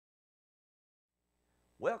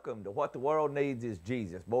Welcome to What the World Needs is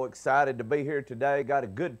Jesus. Boy, excited to be here today. Got a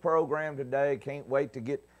good program today. Can't wait to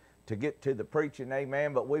get to the preaching,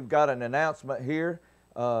 amen. But we've got an announcement here.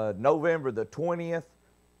 November the 20th,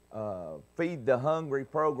 Feed the Hungry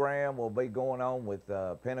program will be going on with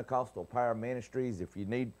Pentecostal Power Ministries. If you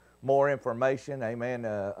need more information, amen,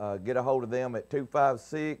 get a hold of them at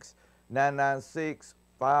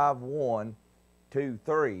 256-996-5123,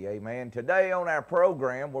 amen. Today on our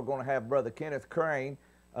program, we're going to have Brother Kenneth Crane.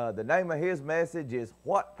 The name of his message is,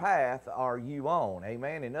 What Path Are You On?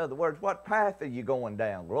 Amen. In other words, what path are you going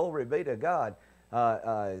down? Glory be to God.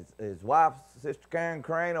 His wife, Sister Karen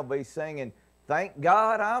Crane, will be singing, Thank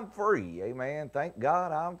God I'm Free. Amen. Thank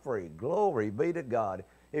God I'm free. Glory be to God.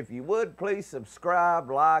 If you would, please subscribe,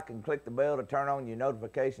 like, and click the bell to turn on your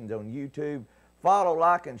notifications on YouTube. Follow,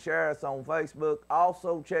 like, and share us on Facebook.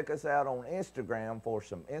 Also, check us out on Instagram for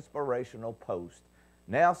some inspirational posts.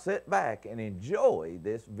 Now sit back and enjoy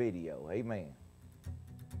this video. Amen.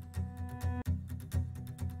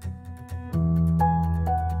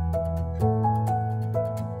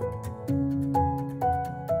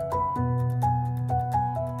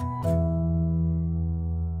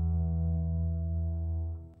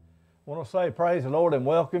 I want to say praise the Lord and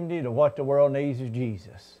welcome you to What the World Needs is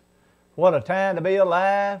Jesus. What a time to be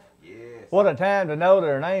alive. Yes. What a time to know that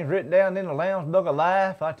our name's written down in the Lamb's Book of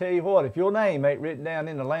Life. I tell you what, if your name ain't written down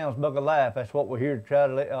in the Lamb's Book of Life, that's what we're here to try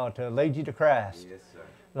to lead you to Christ. Yes, sir.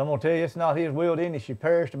 I'm going to tell you, it's not His will that any should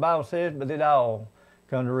perish, the Bible says, but it all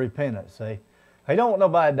come to repentance, see. He don't want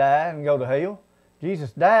nobody to die and go to hell.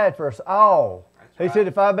 Jesus died for us all. He said,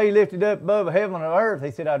 if I be lifted up above heaven and earth,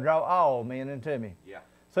 He said, I draw all men unto me. Yeah.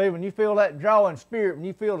 See, when you feel that drawing spirit, when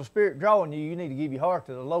you feel the Spirit drawing you, you need to give your heart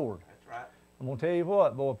to the Lord. That's right. I'm going to tell you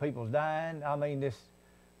what, boy, people's dying. I mean,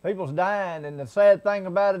 people's dying, and the sad thing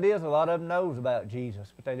about it is a lot of them knows about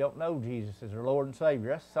Jesus, but they don't know Jesus as their Lord and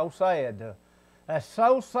Savior. That's so sad. That's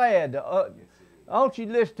so sad. Don't you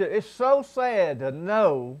listen to it? It's so sad to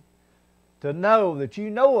know that you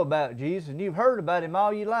know about Jesus and you've heard about Him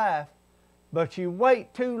all your life, but you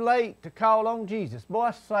wait too late to call on Jesus. Boy,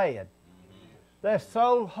 that's sad. That's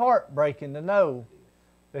so heartbreaking to know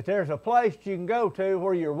that there's a place you can go to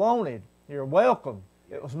where you're wanted, you're welcome.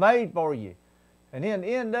 It was made for you. And then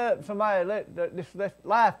end up, somebody let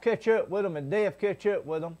life catch up with them and death catch up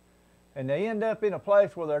with them, and they end up in a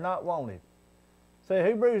place where they're not wanted. See,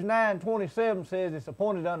 Hebrews 9:27 says it's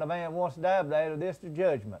appointed unto man once to die, but after this the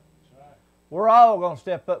judgment. Right. We're all going to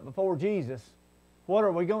step up before Jesus. What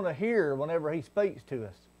are we going to hear whenever He speaks to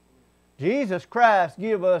us? Jesus Christ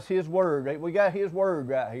give us His Word. We got His Word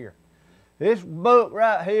right here. This book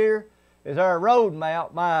right here is our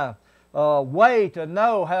roadmap, my way to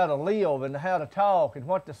know how to live and how to talk and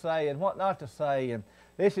what to say and what not to say. And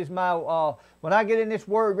this is my, when I get in this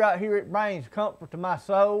Word right here, it brings comfort to my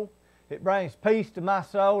soul. It brings peace to my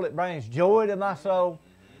soul. It brings joy to my soul.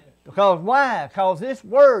 Because why? Because this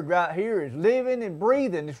Word right here is living and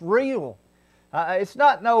breathing. It's real. This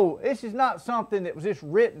is not something that was just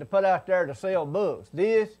written to put out there to sell books.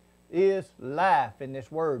 This is life in this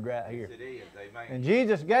Word right here. Yes, it is. Amen. And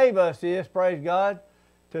Jesus gave us this, praise God,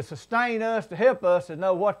 to sustain us, to help us to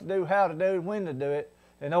know what to do, how to do, and when to do it,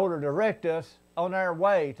 in order to direct us on our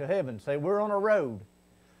way to heaven. See, we're on a road,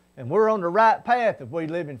 and we're on the right path if we're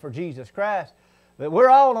living for Jesus Christ. But we're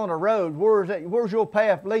all on a road. Where's your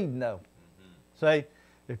path leading, though? Mm-hmm. See,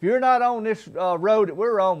 if you're not on this road that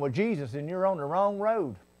we're on with Jesus, then you're on the wrong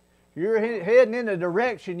road. You're heading in a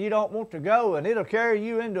direction you don't want to go, and it'll carry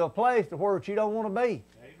you into a place to where you don't want to be.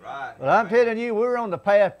 Right. But I'm telling you, we're on the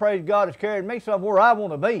path, praise God, has carried me somewhere I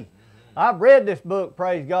want to be. Mm-hmm. I've read this book,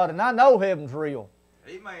 praise God, and I know heaven's real.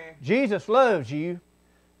 Amen. Jesus loves you.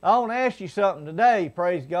 I want to ask you something today,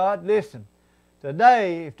 praise God. Listen,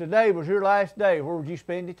 today, if today was your last day, where would you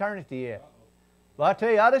spend eternity at? Well, I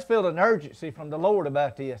tell you, I just feel an urgency from the Lord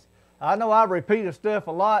about this. I know I repeated stuff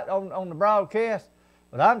a lot on the broadcast,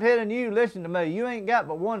 but I'm telling you, listen to me, you ain't got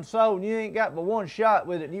but one soul and you ain't got but one shot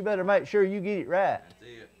with it, and you better make sure you get it right. That's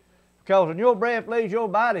it. Because when your breath leaves your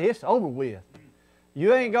body, it's over with.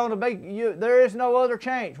 You ain't going to be, there is no other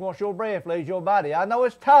chance once your breath leaves your body. I know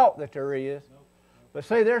it's taught that there is. But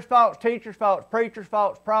see, there's false teachers, false preachers,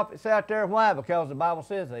 false prophets out there. Why? Because the Bible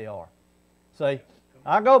says they are. See,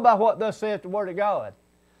 I go by what thus saith the Word of God.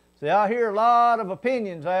 See, I hear a lot of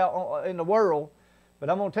opinions out in the world, but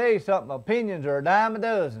I'm going to tell you something. Opinions are a dime a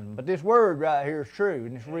dozen, but this Word right here is true,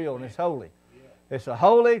 and it's real, and it's holy. It's a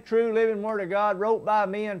holy, true, living Word of God, wrote by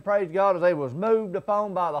men, praise God, as they was moved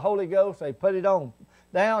upon by the Holy Ghost. They put it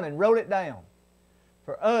down and wrote it down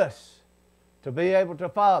for us to be able to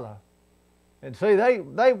follow. And see,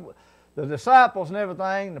 the disciples and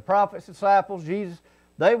everything, the prophets, disciples, Jesus,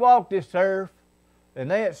 They walked this earth,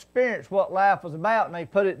 and they experienced what life was about, and they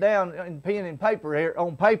put it down in pen and paper here,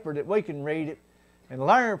 on paper that we can read it and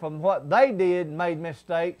learn from what they did and made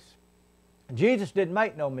mistakes. Jesus didn't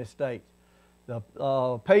make no mistakes.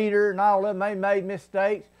 Peter and all of them, they made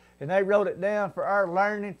mistakes, and they wrote it down for our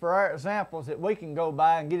learning, for our examples that we can go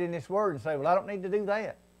by and get in this Word and say, well, I don't need to do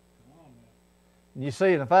that. You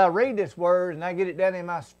see, and if I read this Word and I get it down in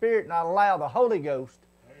my spirit and I allow the Holy Ghost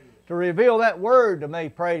to reveal that Word to me,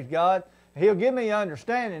 praise God, He'll give me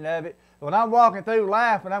understanding of it. When I'm walking through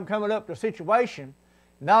life and I'm coming up to a situation,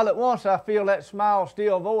 and all at once I feel that small,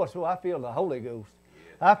 still voice. Oh, I feel the Holy Ghost.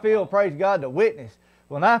 I feel, praise God, the witness.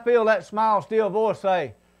 When I feel that small, still voice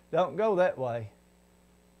say, don't go that way.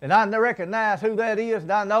 And I recognize who that is,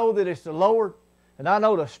 and I know that it's the Lord, and I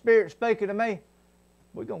know the Spirit speaking to me,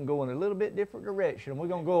 we're going to go in a little bit different direction. We're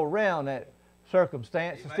going to go around that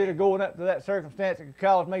circumstance. Amen. Instead of going up to that circumstance that could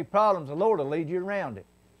cause me problems, the Lord will lead you around it.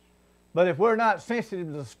 But if we're not sensitive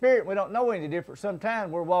to the Spirit, we don't know any different.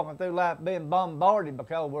 Sometimes we're walking through life being bombarded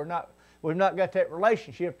because we've not got that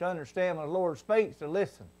relationship to understand when the Lord speaks, to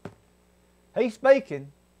listen. He's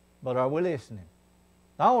speaking, but are we listening?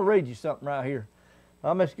 I want to read you something right here.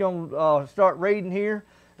 I'm just going to start reading here.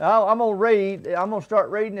 I'm going to start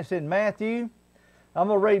reading this in Matthew. I'm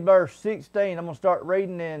going to read verse 16. I'm going to start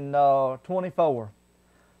reading in 24.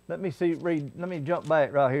 Let me jump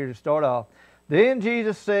back right here to start off. Then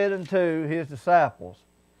Jesus said unto his disciples,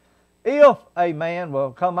 if a man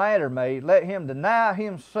will come after me, let him deny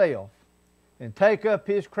himself and take up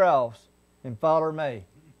his cross and follow me.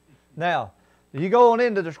 Now, you go on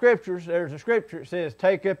into the Scriptures, there's a Scripture that says,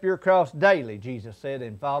 take up your cross daily, Jesus said,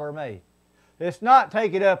 and follow me. It's not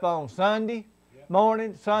take it up on Sunday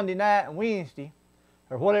morning, Sunday night, and Wednesday,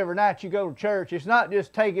 or whatever night you go to church. It's not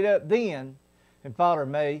just take it up then and follow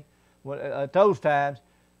me at those times.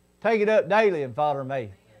 Take it up daily and follow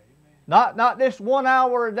me. Not just 1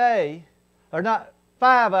 hour a day, or not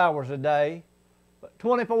 5 hours a day, but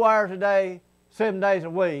 24 hours a day, 7 days a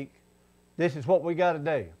week. This is what we got to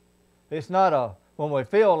do. It's not a when we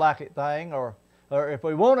feel like it thing, or if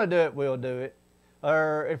we want to do it, we'll do it.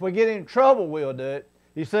 Or if we get in trouble, we'll do it.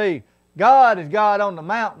 You see, God is God on the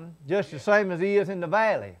mountain, just the same as He is in the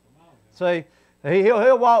valley. See,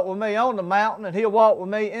 He'll walk with me on the mountain, and He'll walk with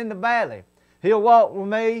me in the valley. He'll walk with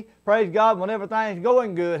me, praise God, when everything's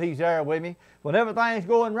going good, He's there with me. When everything's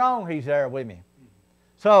going wrong, He's there with me.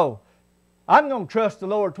 So, I'm going to trust the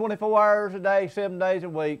Lord 24 hours a day, 7 days a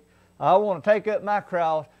week. I want to take up my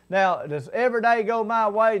cross. Now, does every day go my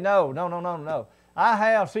way? No. I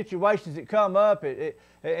have situations that come up,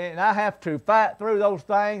 and I have to fight through those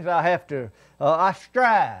things. I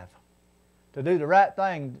strive to do the right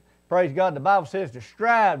thing. Praise God, the Bible says to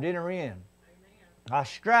strive to enter in. I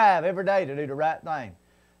strive every day to do the right thing.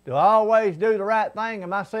 Do I always do the right thing?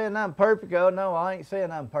 Am I saying I'm perfect? Oh, no, I ain't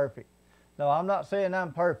saying I'm perfect. No, I'm not saying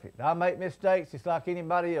I'm perfect. I make mistakes just like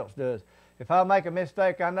anybody else does. If I make a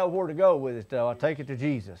mistake, I know where to go with it, though. I take it to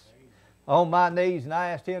Jesus. On my knees, and I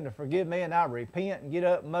ask Him to forgive me, and I repent and get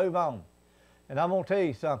up and move on. And I'm going to tell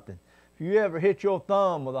you something. If you ever hit your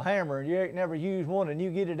thumb with a hammer and you ain't never used one, and you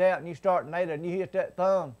get it out and you start to nail it and you hit that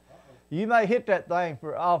thumb, you may hit that thing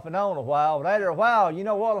for off and on a while, but after a while, you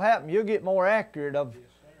know what will happen? You'll get more accurate of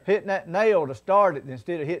hitting that nail to start it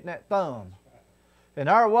instead of hitting that thumb. And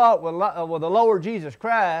our walk with the Lord Jesus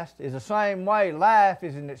Christ is the same way. Life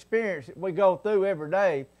is an experience that we go through every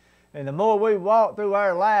day. And the more we walk through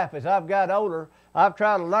our life, as I've got older, I've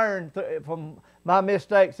tried to learn from my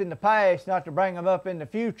mistakes in the past, not to bring them up in the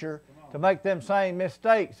future, to make them same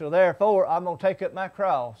mistakes. So therefore, I'm going to take up my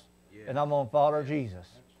cross, and I'm going to follow Jesus.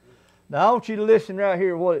 Now, I want you to listen right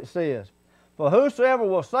here to what it says. For whosoever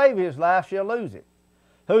will save his life shall lose it.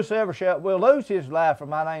 Whosoever will lose his life for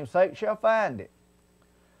my name's sake shall find it.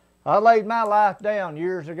 I laid my life down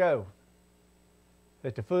years ago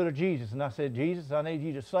at the foot of Jesus, and I said, Jesus, I need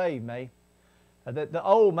you to save me. The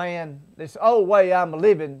old man, this old way I'm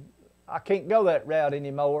living, I can't go that route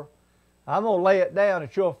anymore. I'm going to lay it down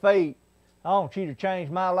at your feet. I want you to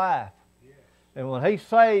change my life. Yeah. And when He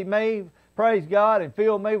saved me, praise God, and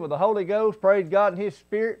filled me with the Holy Ghost, praise God, and His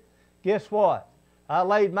Spirit, guess what? I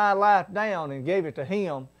laid my life down and gave it to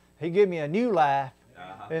Him. He gave me a new life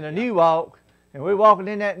and a new walk. And we're walking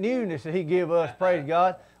in that newness that He gave us, praise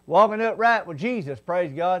God. Walking upright with Jesus,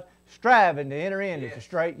 praise God. Striving to enter in at the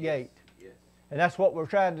straight gate. Yes. And that's what we're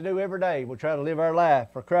trying to do every day. We're trying to live our life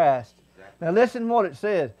for Christ. Exactly. Now listen to what it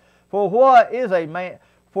says. For what is a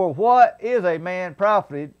man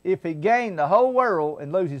profited if he gain the whole world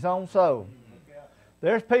and lose his own soul?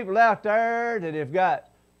 There's people out there that have got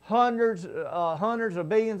hundreds of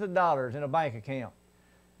billions of dollars in a bank account.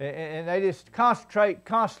 And they just concentrate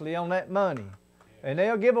constantly on that money. And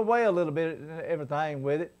they'll give away a little bit of everything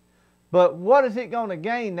with it. But what is it going to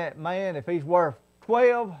gain that man if he's worth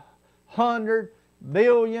 $1,200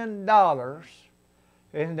 billion?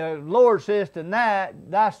 And the Lord says tonight,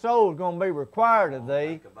 thy soul is going to be required of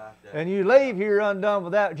thee. And you leave here undone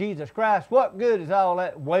without Jesus Christ. What good is all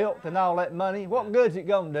that wealth and all that money? What good is it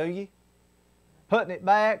going to do you? Putting it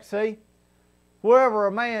back, see?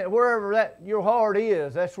 Wherever that your heart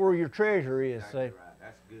is, that's where your treasure is, see? Right.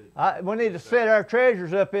 That's good. We need to set our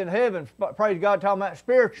treasures up in heaven. Praise God, talking about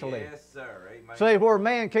spiritually. Yes, sir. Amen. See, where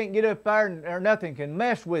man can't get up there or nothing can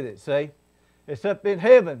mess with it, see? It's up in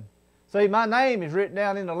heaven. See, my name is written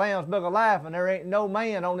down in the Lamb's Book of Life, and there ain't no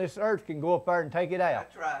man on this earth can go up there and take it out.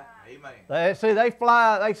 That's right. Amen. They say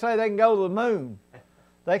they can go to the moon.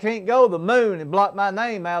 They can't go to the moon and block my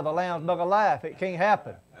name out of the Lamb's Book of Life. It can't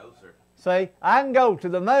happen. No, sir. See, I can go to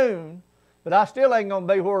the moon, but I still ain't going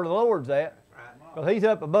to be where the Lord's at. Because He's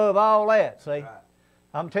up above all that, see. Right.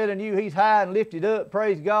 I'm telling you, He's high and lifted up,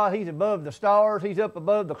 praise God. He's above the stars. He's up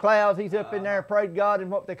above the clouds. He's up in there, praise God, in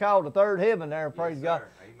what they call the third heaven there, praise God,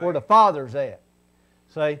 where the Father's at.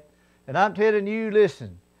 See, and I'm telling you,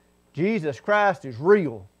 listen, Jesus Christ is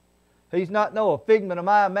real. He's not no figment of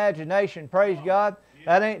my imagination, praise God.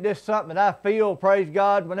 That ain't just something that I feel, praise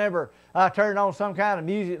God, whenever I turn on some kind of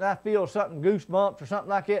music and I feel something, goosebumps or something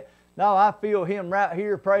like that. No, I feel Him right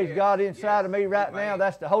here, praise God, inside of me right now.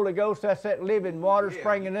 That's the Holy Ghost. That's that living water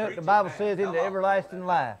springing up. The Bible says into everlasting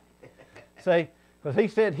life. See, because He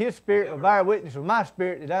said His Spirit will bear witness with my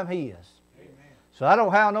spirit that I'm His. So I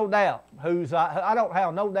don't have no doubt whose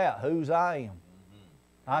I am.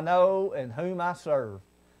 I know and whom I serve.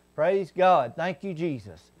 Praise God. Thank you,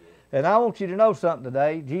 Jesus. And I want you to know something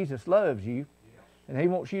today. Jesus loves you. And He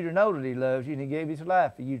wants you to know that He loves you, and He gave His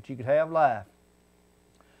life for you that you could have life.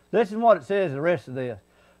 Listen to what it says the rest of this.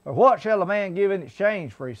 Or what shall a man give in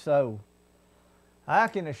exchange for his soul? I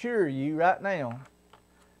can assure you right now,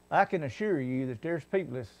 I can assure you that there's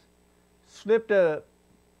people that's slipped up,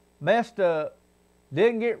 messed up,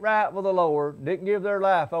 didn't get right with the Lord, didn't give their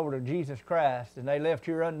life over to Jesus Christ, and they left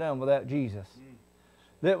here undone without Jesus.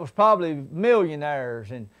 That was probably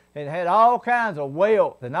millionaires and had all kinds of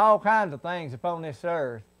wealth and all kinds of things upon this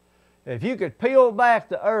earth. If you could peel back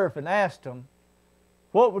the earth and ask them,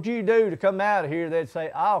 what would you do to come out of here? They'd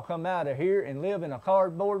say, I'll come out of here and live in a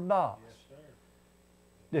cardboard box. Yes, sir.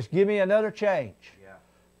 Just give me another change. Yeah.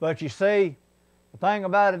 But you see, the thing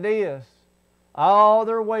about it is, all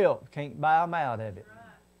their wealth can't buy them out of it. Right.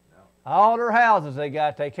 No. All their houses they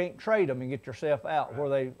got, they can't trade them and get yourself out where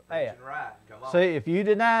they at. Right. See, if you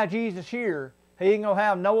deny Jesus here, He ain't going to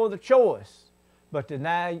have no other choice but to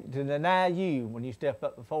deny you when you step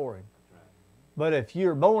up before Him. Right. But if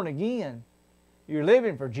you're born again, you're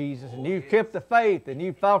living for Jesus, and you've kept the faith, and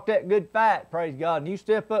you've fought that good fight, praise God, and you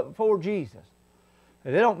step up before Jesus.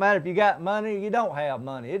 And it don't matter if you got money or you don't have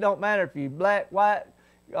money. It don't matter if you're black, white.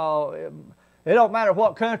 It don't matter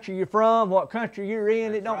what country you're from, what country you're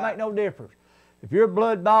in. It don't make no difference. If you're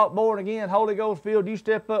blood-bought, born again, Holy Ghost filled, you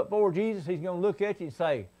step up before Jesus, He's going to look at you and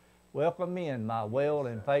say, welcome in, my well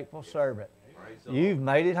and faithful servant. You've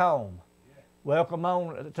made it home. Welcome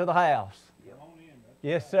on to the house.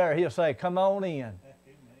 Yes, sir. He'll say, come on in.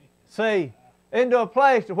 See, into a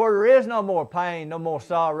place where there is no more pain, no more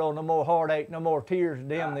sorrow, no more heartache, no more tears to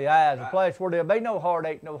dim the eyes. A place where there'll be no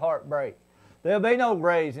heartache, no heartbreak. There'll be no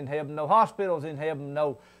graves in heaven, no hospitals in heaven,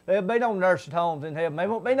 there'll be no nursing homes in heaven. There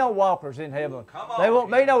won't be no walkers in heaven. There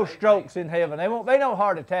won't be no strokes in heaven. There won't be no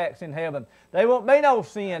heart attacks in heaven. There won't be no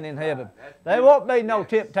sin in heaven. There won't be no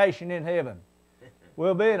temptation in heaven.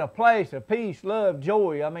 We'll be in a place of peace, love,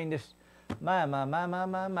 joy. I mean, this... My.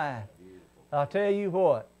 I'll tell you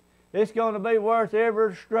what, it's going to be worth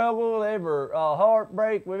every struggle, every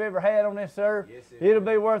heartbreak we've ever had on this earth. Yes, it'll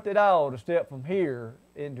be worth it all to step from here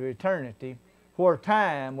into eternity where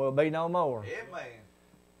time will be no more. Amen.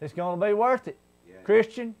 It's going to be worth it. Yeah.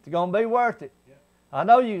 Christian, it's going to be worth it. Yeah. I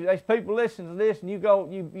know there's people listening to this and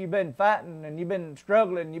you've been fighting and you've been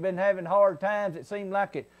struggling and you've been having hard times. It seemed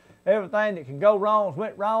like everything that can go wrong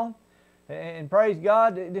went wrong. And praise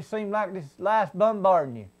God, it just seemed like this life's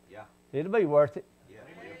bombarding you. Yeah. It'll be worth it. Yeah.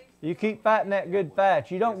 You keep fighting that good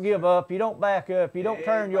fight. You don't give up. You don't back up. You don't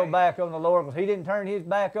turn your back on the Lord, because He didn't turn His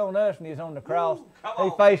back on us when He was on the cross. He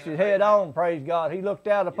faced it head on, praise God. He looked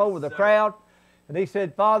out up over the crowd, and He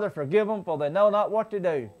said, Father, forgive them, for they know not what to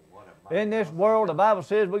do. In this world, the Bible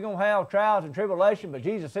says we're going to have trials and tribulation, but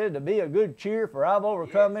Jesus said to be of good cheer, for I've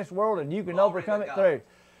overcome this world, and you can overcome it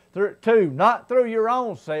not through your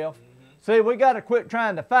own self. See, we got to quit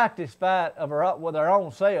trying to fight this fight with our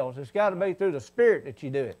own selves. It's got to be through the Spirit that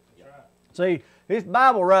you do it. Right. See, This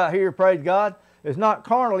Bible right here, praise God, is not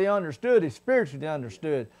carnally understood, it's spiritually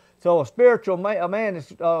understood. So a man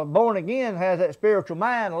that's born again has that spiritual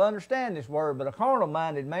mind, will understand this word, but a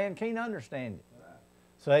carnal-minded man can't understand it.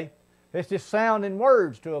 See? It's just sounding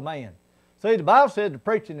words to a man. See, the Bible said the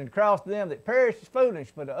preaching of the cross to them that perish is foolish,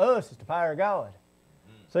 but to us is the power of God.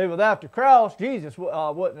 See, without the cross, Jesus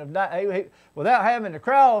wouldn't have died. Without having the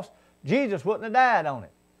cross, Jesus wouldn't have died on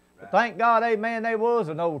it. But thank God, amen, there was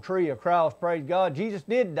an old tree of cross, praise God. Jesus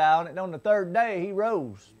did die on it, and on the third day He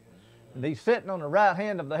rose. And He's sitting on the right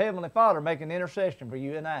hand of the Heavenly Father making intercession for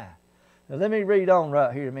you and I. Now let me read on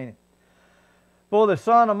right here a minute. For the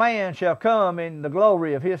Son of Man shall come in the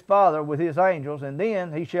glory of His Father with His angels, and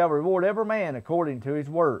then He shall reward every man according to his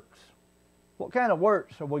works. What kind of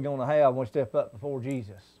works are we going to have when we step up before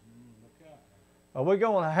Jesus? Are we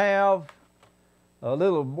going to have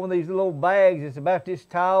one of these little bags that's about this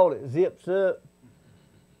tall that zips up,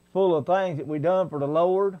 full of things that we've done for the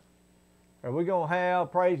Lord? Or are we going to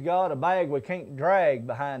have, praise God, a bag we can't drag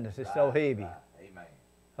behind us? It's so heavy. Amen.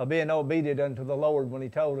 Of being obedient unto the Lord when He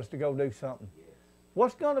told us to go do something.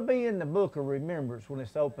 What's going to be in the book of remembrance when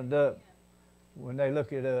it's opened up, when they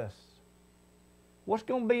look at us? What's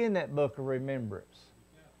going to be in that book of remembrance?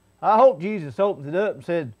 I hope Jesus opens it up and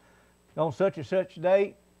said, on such and such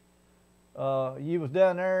date, you was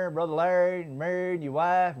down there, Brother Larry, and Mary, and your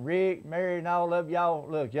wife, Rick, Mary, and all of y'all.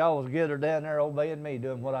 Look, y'all was together down there obeying me,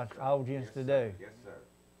 doing what I told you to do. Yes, sir.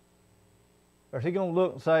 Or is He going to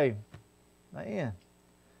look and say, man,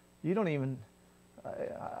 you don't even...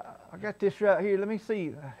 I got this right here. Let me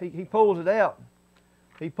see. He pulls it out.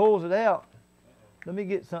 He pulls it out. Let me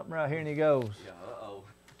get something right here, and he goes. Yeah, uh-oh.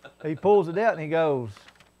 He pulls it out, and he goes.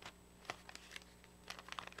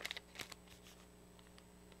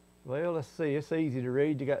 Well, let's see. It's easy to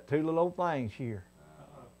read. You got two little old things here.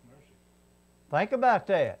 Think about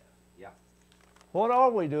that. Yeah. What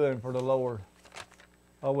are we doing for the Lord?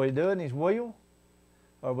 Are we doing His will?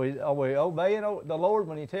 Are we obeying the Lord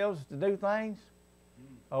when He tells us to do things?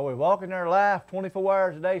 Are we walking our life 24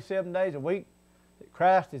 hours a day, 7 days a week, that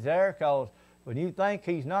Christ is there? Because when you think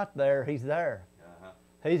He's not there, He's there.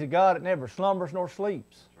 He's a God that never slumbers nor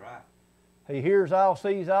sleeps. That's right. He hears all,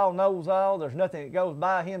 sees all, knows all. There's nothing that goes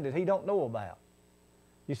by Him that He don't know about.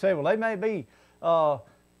 You say, well, there may be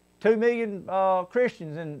 2 million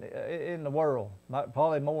Christians in the world.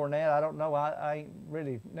 Probably more than that. I don't know. I ain't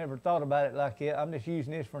really never thought about it like that. I'm just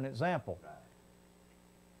using this for an example. Right.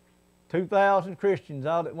 2,000 Christians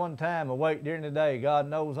all at one time awake during the day. God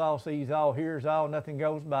knows all, sees all, hears all. Nothing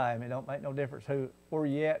goes by Him. It don't make no difference where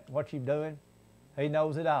you at, what you're doing. He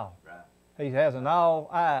knows it all. Right. He has an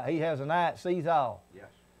eye. He has an eye that sees all. Yes.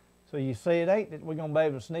 So you see, it ain't that we're going to be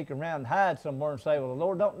able to sneak around and hide somewhere and say, well, the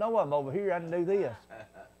Lord don't know I'm over here. I can do this.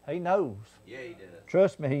 He knows. Yeah, He does.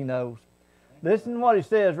 Trust me, He knows. Listen to what He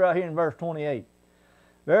says right here in verse 28.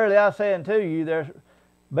 Verily I say unto you, there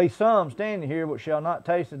be some standing here which shall not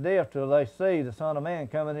taste of death till they see the Son of Man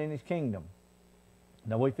coming in His kingdom.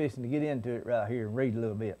 Now we're fixing to get into it right here and read a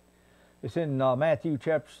little bit. It's in Matthew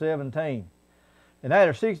chapter 17. And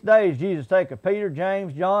after 6 days Jesus taketh Peter,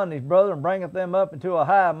 James, John, and his brother, and bringeth them up into a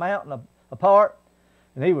high mountain apart.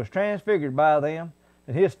 And He was transfigured by them,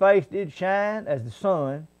 and His face did shine as the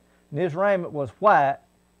sun, and His raiment was white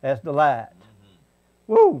as the light.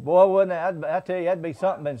 Woo, boy, wouldn't that, I tell you, that'd be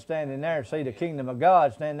something been standing there to see the kingdom of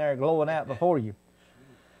God standing there glowing out before you.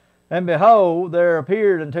 And behold, there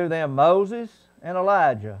appeared unto them Moses and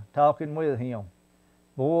Elijah talking with Him.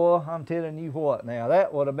 Boy, I'm telling you what now,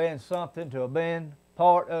 that would have been something to have been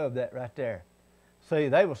part of that right there. See,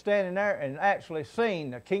 they were standing there and actually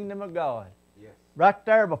seen the kingdom of God. Yes. Right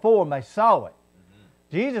there before them, they saw it.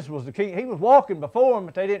 Jesus was the king. He was walking before them,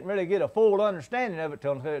 but they didn't really get a full understanding of it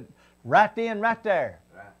till right then, right there.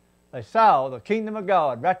 Right. They saw the kingdom of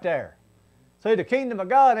God right there. See, the kingdom of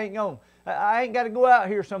God ain't going. I ain't got to go out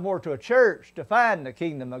here somewhere to a church to find the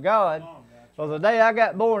kingdom of God. So the day I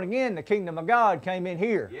got born again, the kingdom of God came in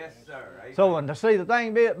here. Yes, sir. Amen. So, and to see the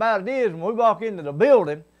thing about it is, when we walk into the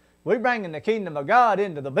building, we're bringing the kingdom of God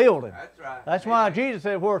into the building. That's right. That's why Jesus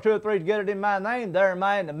said, where 2 or 3 gathered in my name, there am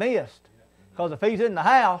I in the midst. Because if He's in the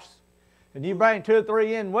house, and you bring 2 or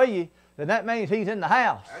 3 in with you, then that means He's in the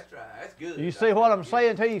house. That's right. That's good. You see what I'm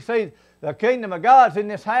saying to you? See, the kingdom of God's in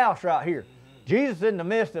this house right here. Jesus is in the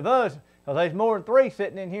midst of us, because there's more than 3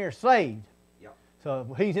 sitting in here saved. Yep.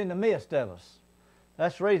 So He's in the midst of us.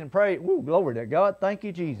 That's the reason, pray, woo, glory to God. Thank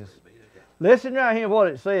you, Jesus. Listen right here what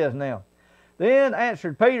it says now. Then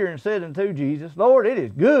answered Peter and said unto Jesus, Lord, it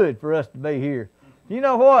is good for us to be here. You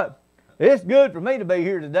know what? It's good for me to be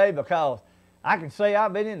here today because I can say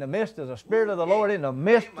I've been in the midst of the Spirit of the Lord, in the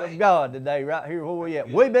midst of God today, right here where we at.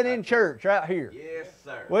 We've been in church right here. Yes,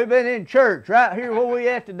 sir. We've been in church right here where we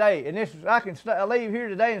at today. And I can leave here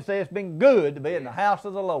today and say it's been good to be in the house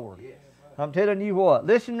of the Lord. Yes. I'm telling you what.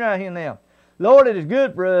 Listen right here now. Lord, it is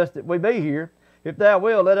good for us that we be here. If thou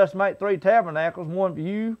wilt, let us make 3 tabernacles, one for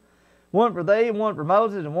you, one for thee, one for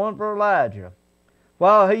Moses, and one for Elijah.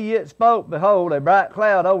 While he yet spoke, behold, a bright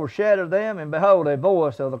cloud overshadowed them, and behold, a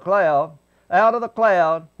voice of the cloud, out of the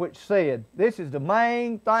cloud, which said, this is the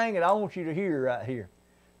main thing that I want you to hear right here.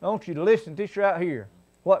 I want you to listen to this right here.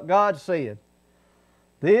 What God said.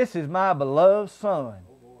 This is my beloved Son.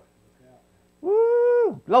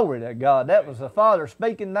 Woo! Glory to God. That was the Father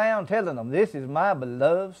speaking down, telling them, this is my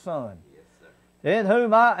beloved Son. Yes, sir. In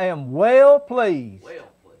whom I am well pleased.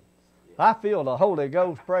 Well, please. Yes. I feel the Holy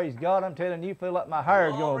Ghost, praise God. I'm telling you, feel like my hair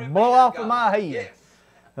is going to blow off of my head. Yes.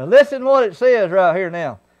 Now listen what it says right here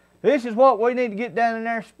now. This is what we need to get down in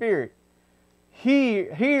our spirit.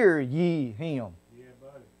 Hear ye him. Yeah,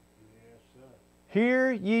 buddy. Yes, sir.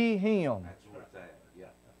 Hear ye him. That's where it's at. Yeah.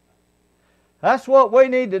 That's what we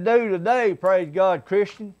need to do today, praise God,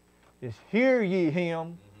 Christian, is hear ye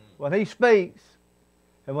him when he speaks.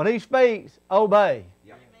 And when he speaks, obey.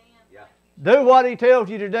 Yeah. Yeah. Do what he tells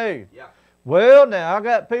you to do. Yeah. Well, now, I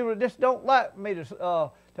got people that just don't like me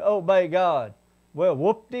to obey God. Well,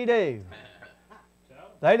 whoop-de-doo.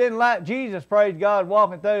 They didn't like Jesus, praise God,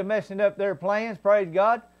 walking through messing up their plans, praise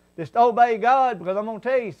God. Just obey God, because I'm going to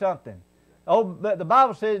tell you something. But the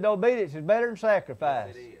Bible says that obedience is better than sacrifice.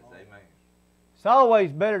 Yes, it is. Amen. It's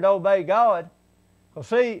always better to obey God. Because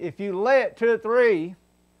see, if you let 2 or 3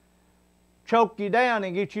 choke you down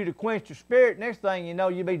and get you to quench your spirit, next thing you know,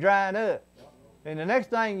 you'll be drying up. And the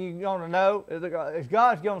next thing you're going to know is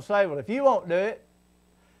God's going to say, well, if you won't do it,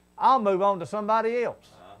 I'll move on to somebody else.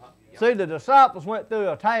 Yep. See, the disciples went through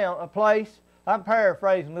a place. I'm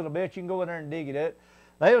paraphrasing a little bit. You can go in there and dig it up.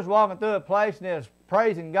 They was walking through a place and they was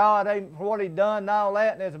praising God for what He'd done and all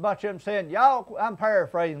that. And there's a bunch of them saying, y'all, I'm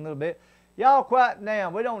paraphrasing a little bit, y'all quiet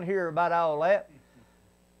down. We don't hear about all that.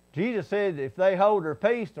 Jesus said if they hold their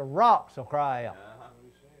peace, the rocks will cry out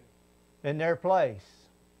in their place.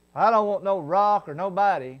 I don't want no rock or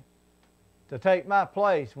nobody to take my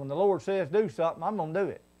place. When the Lord says do something, I'm going to do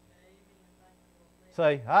it.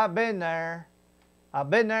 See, I've been there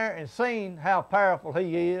and seen how powerful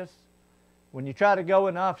He is. When you try to go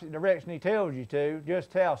in the opposite direction He tells you to,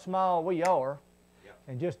 just how small we are, Yep.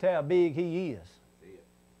 and just how big He is. See it.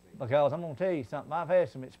 Because I'm going to tell you something, I've had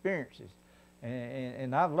some experiences,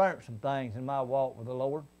 and I've learned some things in my walk with the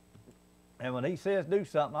Lord. And when He says do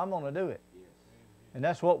something, I'm going to do it. Yes. And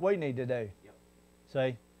that's what we need to do. Yep.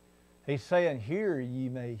 See, He's saying, hear ye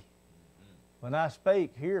me. When I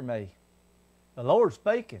speak, hear me. The Lord's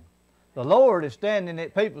speaking. The Lord is standing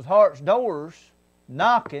at people's hearts' doors,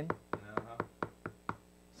 knocking,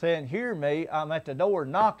 saying, hear me, I'm at the door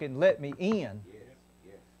knocking, let me in. Yes.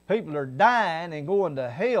 Yes. People are dying and going to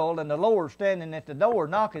hell, and the Lord's standing at the door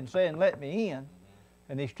knocking, saying, let me in.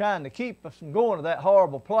 And He's trying to keep us from going to that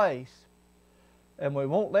horrible place, and we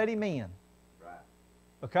won't let Him in. Right.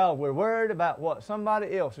 Because we're worried about what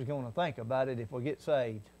somebody else is going to think about it if we get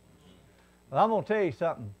saved. Well, I'm going to tell you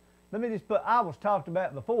something. Let me just put, I was talked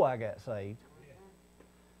about before I got saved.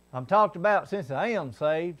 I'm talked about since I am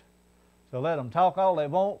saved. So let them talk all they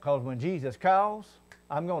want, because when Jesus calls,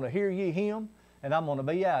 I'm going to hear ye Him, and I'm going to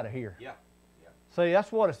be out of here. Yeah. Yeah. See,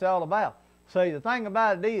 that's what it's all about. See, the thing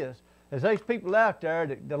about it is there's people out there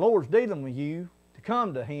that the Lord's dealing with you to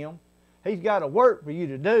come to Him. He's got a work for you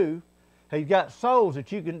to do. He's got souls that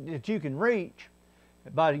you can reach.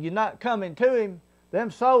 But if you're not coming to Him, them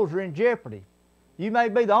souls are in jeopardy. You may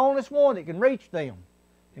be the only one that can reach them.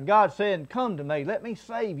 And God's saying, come to me. Let me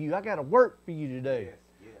save you. I got a work for you to do. Yes.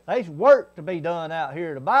 Yes. There's work to be done out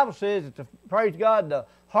here. The Bible says that, praise God, the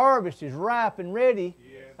harvest is ripe and ready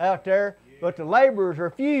out there, but the laborers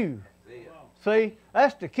are few. See,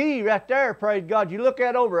 that's the key right there, praise God. You look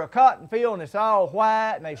out over a cotton field and it's all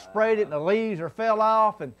white and they sprayed it and the leaves are fell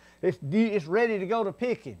off and it's ready to go to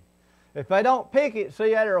picking. If they don't pick it,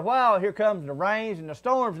 see, after a while, here comes the rains and the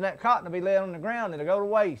storms, and that cotton will be laid on the ground and it'll go to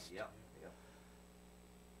waste. Yep. Yep.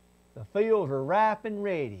 The fields are ripe and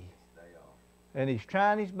ready. They are. And He's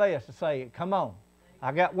trying His best to say, come on,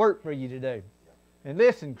 I got work for you to do. And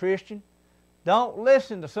listen, Christian, don't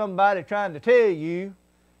listen to somebody trying to tell you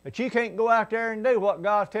that you can't go out there and do what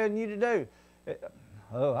God's telling you to do.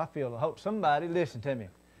 Oh, I feel the hope. Somebody listen to me.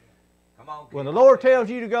 Come on, When the Lord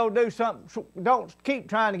tells you to go do something, don't keep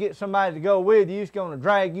trying to get somebody to go with you. It's going to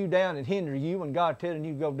drag you down and hinder you when God's telling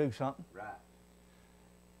you to go do something. Right.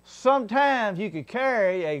 sometimes you could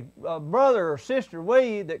carry a brother or sister with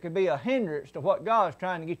you that could be a hindrance to what God's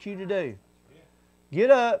trying to get you to do. Get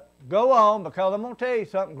up, go on, because I'm going to tell you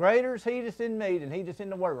something. Greater is He that's in me than he that's in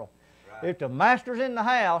the world. Right. If the Master's in the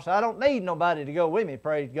house, I don't need nobody to go with me,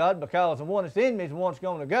 praise God, because the one that's in me is the one that's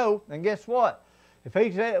going to go. And guess what? If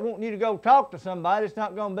He's wanting you to go talk to somebody, it's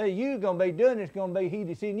not going to be you going to be doing it. It's going to be He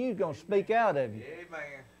that's in you going to speak out of you. Amen.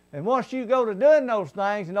 And once you go to doing those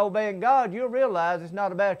things and obeying God, you'll realize it's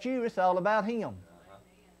not about you, it's all about Him.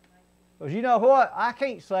 Because you know what? I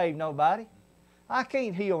can't save nobody. I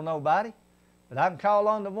can't heal nobody. But I can call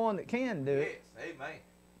on the one that can do it. Yes, amen.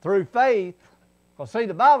 Through faith. Because see,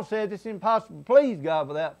 the Bible says it's impossible to please God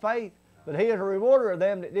without faith. But He is a rewarder of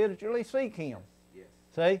them that diligently seek Him. Yes.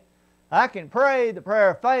 See? I can pray the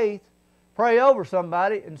prayer of faith, pray over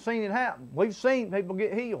somebody, and seen it happen. We've seen people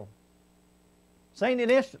get healed. Seen it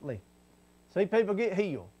instantly. See people get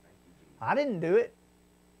healed. I didn't do it.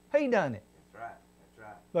 He done it. That's right. That's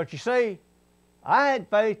right. But you see, I had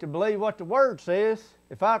faith to believe what the Word says.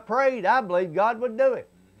 If I prayed, I believed God would do it.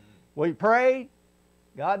 Mm-hmm. We prayed,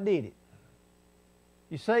 God did it.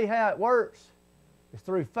 You see how it works? It's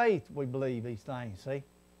through faith we believe these things, see?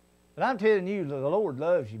 But I'm telling you, the Lord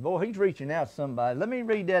loves you. Boy, He's reaching out to somebody. Let me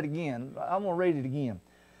read that again. I'm going to read it again.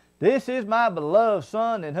 This is my beloved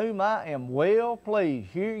Son, in whom I am well pleased.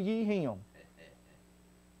 Hear ye Him.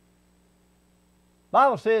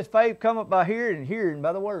 Bible says faith cometh by hearing, and hearing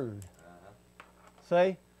by the Word.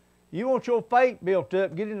 See? You want your faith built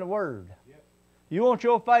up, get in the Word. Yep. You want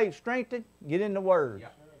your faith strengthened, get in the Word.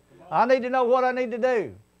 Yep. I need to know what I need to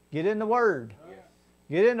do. Get in the Word. Yes.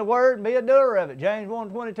 Get in the Word and be a doer of it. James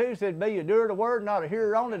 1:22 said, be a doer of the Word, not a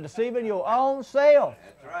hearer only, deceiving your own self.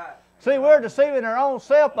 That's right. See, we're deceiving our own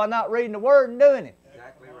self by not reading the Word and doing it.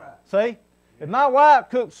 Exactly right. See? If my wife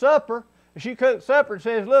cooks supper, if she cooks supper and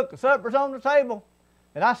says, look, the supper's on the table,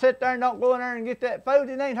 and I sit there and don't go in there and get that food,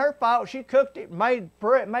 it ain't her fault. She cooked it, made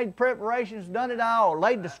preparations, done it all,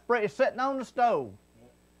 laid the spread, it's sitting on the stove.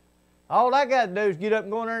 All I got to do is get up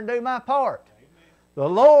and go in there and do my part. Amen. The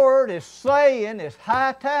Lord is saying it's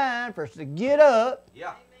high time for us to get up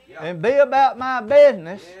and be about my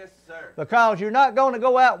business. Yes, sir. Because you're not going to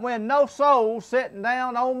go out and win no souls sitting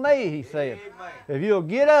down on me, He said. Amen. If you'll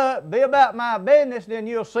get up, be about my business, then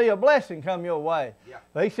you'll see a blessing come your way. Yeah.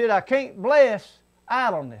 But He said, I can't bless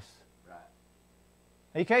idleness.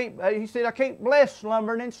 Right. He said, I can't bless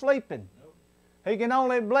slumbering and sleeping. Nope. He can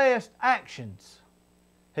only bless actions.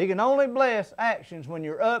 He can only bless actions when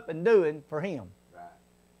you're up and doing for Him. Right.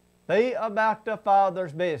 Be about the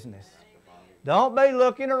Father's business. Don't be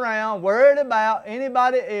looking around worried about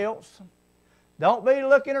anybody else. Don't be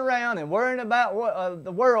looking around and worrying about what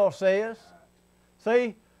the world says.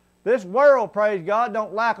 See, this world, praise God,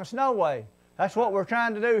 don't like us no way. That's what we're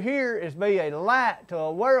trying to do here, is be a light to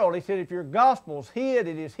a world. He said, if your gospel's hid,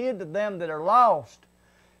 it is hid to them that are lost.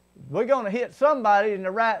 We're going to hit somebody in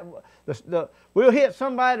the right, we'll hit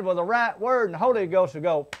somebody with the right word, and the Holy Ghost will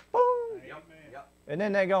go, boom. Yep. And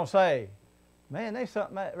then they're going to say, man, there's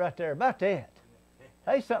something right there about that.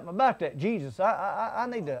 There's something about that, Jesus. I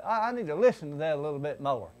need to listen to that a little bit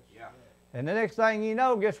more. Yeah. And the next thing you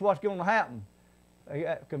know, guess what's going to happen?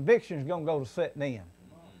 Conviction's going to go to setting in.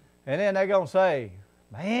 And then they're going to say,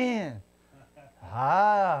 man,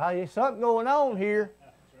 there's something going on here.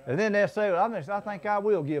 And then they'll say, well, I think I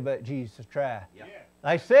will give that Jesus a try. Yeah.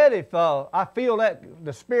 They said, if I feel that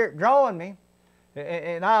the Spirit drawing me,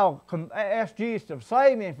 and I'll ask Jesus to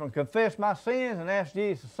save me and confess my sins and ask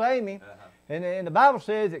Jesus to save me. And the Bible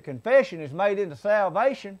says that confession is made into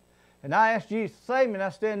salvation. And I ask Jesus to save me, and I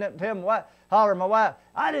stand up and tell my wife, holler at my wife,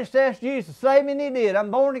 I just asked Jesus to save me, and He did.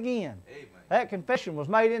 I'm born again. Amen. That confession was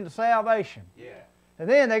made into salvation. Yeah. And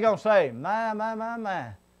then they're going to say,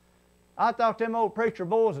 my. I thought them old preacher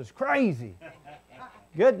boys was crazy.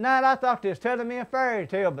 Good night, I thought they was telling me a fairy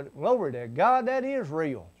tale, but glory to God, that is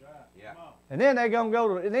real. Yeah. And then they're going to go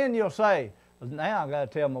to, and then you'll say, well, now I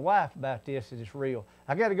got to tell my wife about this, that it's real.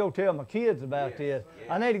 I got to go tell my kids about this. Yes.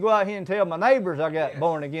 I need to go out here and tell my neighbors I got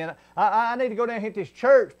born again. I need to go down and hit this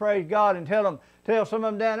church, praise God, and tell some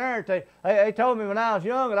of them down there. They told me when I was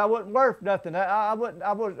young that I wasn't worth nothing. I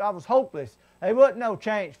was hopeless. There wasn't no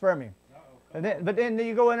chance for me. But then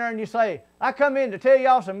you go in there and you say, I come in to tell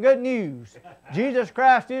y'all some good news. Jesus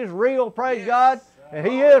Christ is real, praise God, and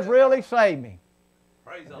He is real. He saved me.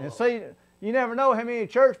 Praise the Lord. And see, you never know how many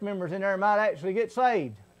church members in there might actually get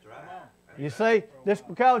saved. That's right. You see, just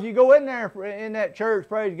because you go in there in that church,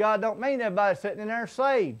 praise God, don't mean everybody sitting in there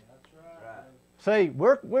saved. That's right. See,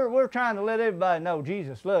 we're trying to let everybody know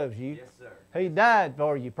Jesus loves you. Yes, sir. He died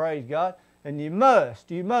for you, praise God. And you must.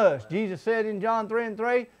 Jesus said in John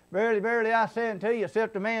 3:3, verily, verily, I say unto you,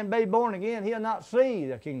 except a man be born again, he'll not see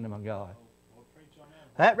the kingdom of God.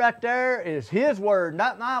 That right there is His word,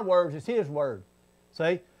 not my words, it's His word.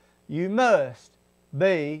 See? You must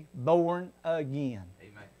be born again.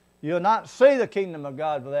 Amen. You'll not see the kingdom of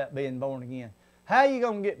God without being born again. How are you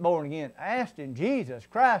going to get born again? Asking Jesus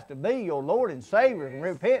Christ to be your Lord and Savior, and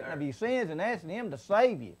repenting of your sins and asking Him to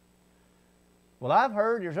save you. Well, I've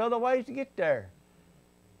heard there's other ways to get there.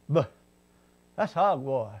 But that's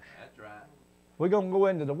hogwash. That's right. We're going to go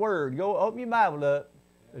into the Word. Go open your Bible up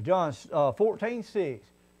to John 14:6.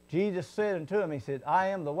 Jesus said unto him, He said, I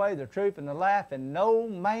am the way, the truth, and the life, and no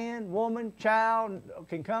man, woman, child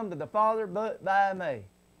can come to the Father but by me.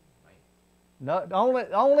 Not,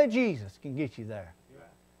 only Jesus can get you there. Right.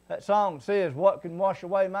 That song says, what can wash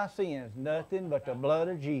away my sins? Nothing but the blood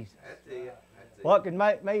of Jesus. That's it. That's it. What can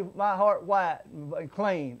make my heart white and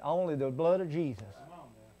clean? Only the blood of Jesus.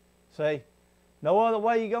 See, no other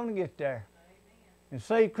way you're going to get there. And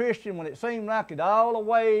see, Christian, when it seems like it, all the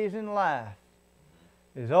ways in life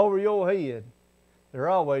is over your head, they're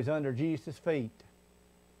always under Jesus' feet.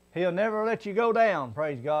 He'll never let you go down,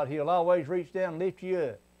 praise God. He'll always reach down and lift you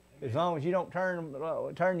up. As long as you don't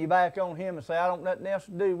turn your back on Him and say, I don't nothing else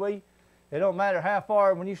to do with you. It don't matter how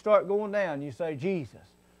far, when you start going down, you say, Jesus.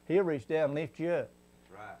 He'll reach down and lift you up.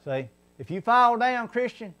 That's right. See, if you fall down,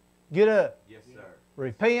 Christian, get up. Yes, sir.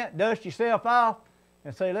 Repent, dust yourself off,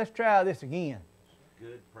 and say, let's try this again.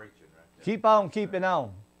 Good preaching right there. Keep on keeping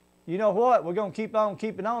on. You know what? We're going to keep on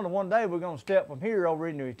keeping on, and one day we're going to step from here over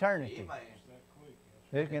into eternity. Amen.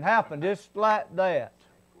 It can happen just like that.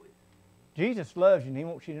 Jesus loves you, and He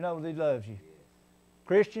wants you to know that He loves you.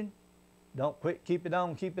 Christian, don't quit keeping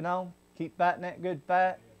on, keeping on. Keep fighting that good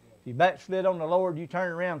fight. If you backslid on the Lord, you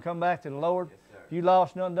turn around, come back to the Lord. Yes, sir. If you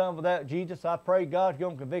lost and undone without Jesus, I pray God's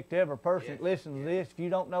going to convict every person that listens to this. If you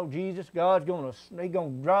don't know Jesus, God's going to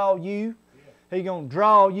draw you. He's going to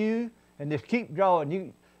draw you, and just keep drawing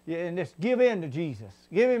you, and just give in to Jesus.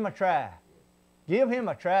 Give Him a try. Give Him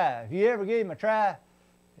a try. If you ever give Him a try,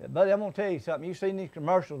 buddy, I'm going to tell you something. You've seen these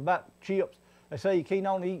commercials about chips. They say you can't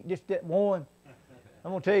only eat just that one.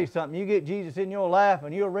 I'm going to tell you something. You get Jesus in your life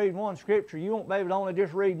and you'll read one scripture. You won't be able to only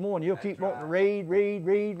just read one. You'll keep wanting to read.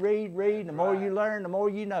 And the more you learn, the more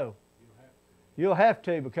you know. You'll have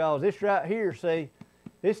to, because this right here, see,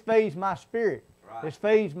 this feeds my spirit. Right. This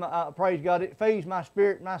feeds my, praise God, it feeds my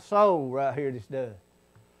spirit and my soul right here, this does.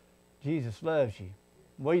 Jesus loves you.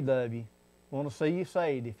 We love you. Want to see you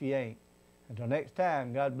saved if you ain't. Until next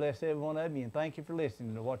time, God bless every one of you, and thank you for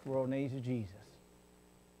listening to What the World Needs is Jesus.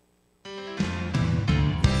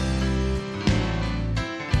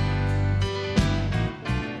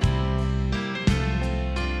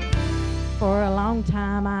 For a long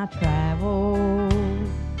time I traveled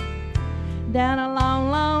down a long,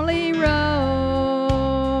 lonely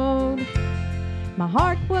road. My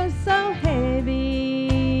heart was so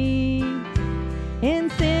heavy, in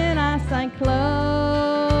sin I sank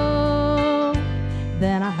low.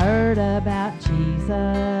 Then I heard about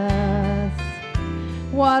Jesus.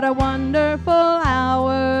 What a wonderful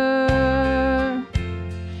hour.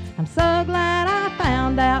 I'm so glad I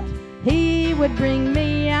found out He would bring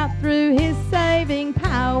me out through His saving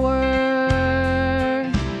power.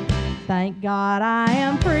 Thank God I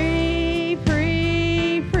am free,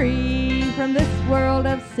 free, free from this world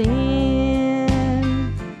of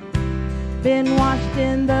sin. Been washed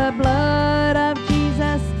in the blood of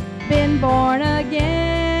Jesus, been born again.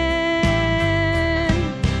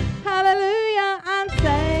 Hallelujah, I'm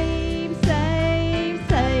saved, saved,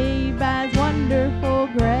 saved by His wonderful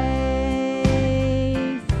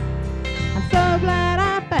grace. I'm so glad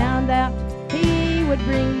I found out He would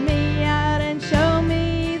bring me out and show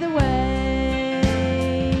me the way.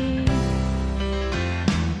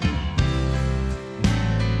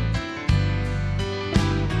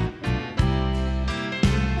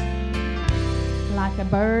 Like a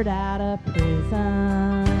bird out of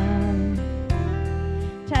prison,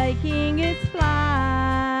 taking its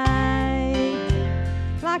flight,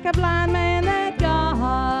 like a blind man that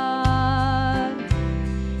God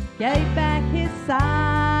gave back his sight,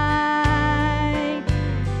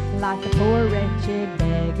 like a poor wretched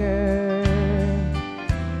beggar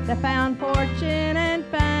that found fortune and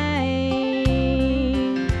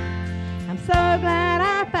fame. I'm so glad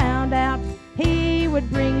I found out He would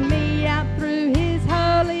bring me out through His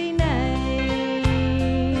holy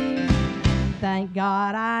name. Thank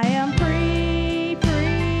God I am free,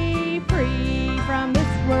 free, free from this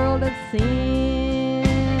world of sin.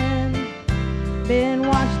 Been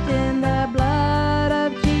washed in the blood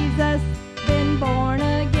of Jesus, been born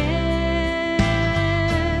again.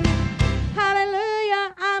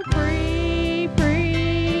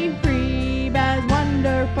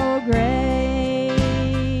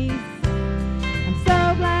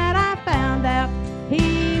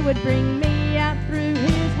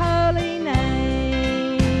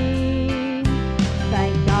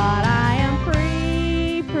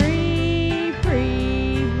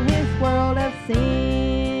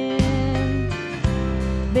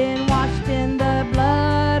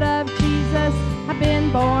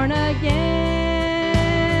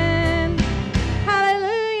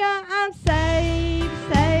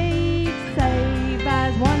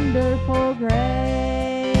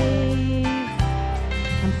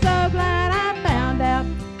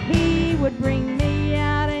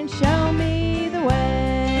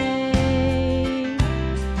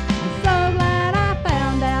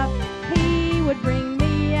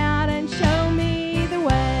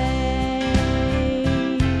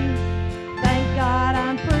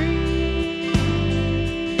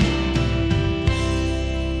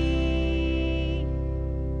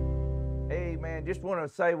 just want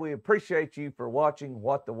to say we appreciate you for watching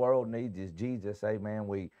What the World Needs is Jesus. Amen.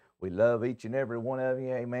 We love each and every one of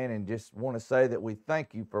you. Amen. And just want to say that we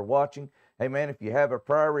thank you for watching. Amen. If you have a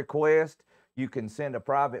prayer request, you can send a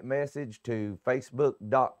private message to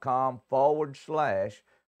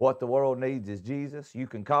facebook.com/What the World Needs is Jesus. You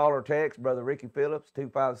can call or text Brother Ricky Phillips,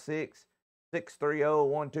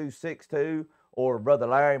 256-630-1262, or Brother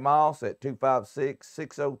Larry Moss at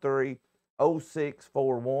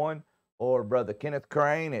 256-603-0641, or Brother Kenneth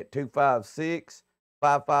Crane at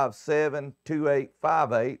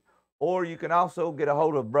 256-557-2858, or you can also get a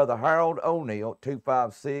hold of Brother Harold O'Neill at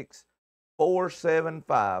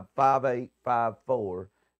 256-475-5854.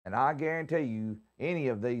 And I guarantee you, any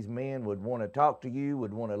of these men would want to talk to you,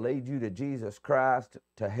 would want to lead you to Jesus Christ,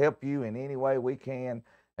 to help you in any way we can.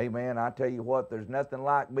 Amen. I tell you what, there's nothing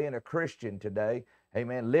like being a Christian today.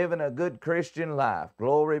 Amen. Living a good Christian life.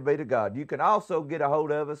 Glory be to God. You can also get a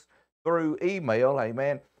hold of us through email.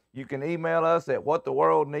 Amen. You can email us at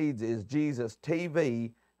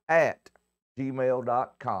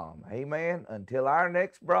whattheworldneedsisjestv@gmail.com. Amen. Until our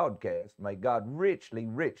next broadcast, may God richly,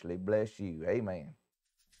 richly bless you. Amen.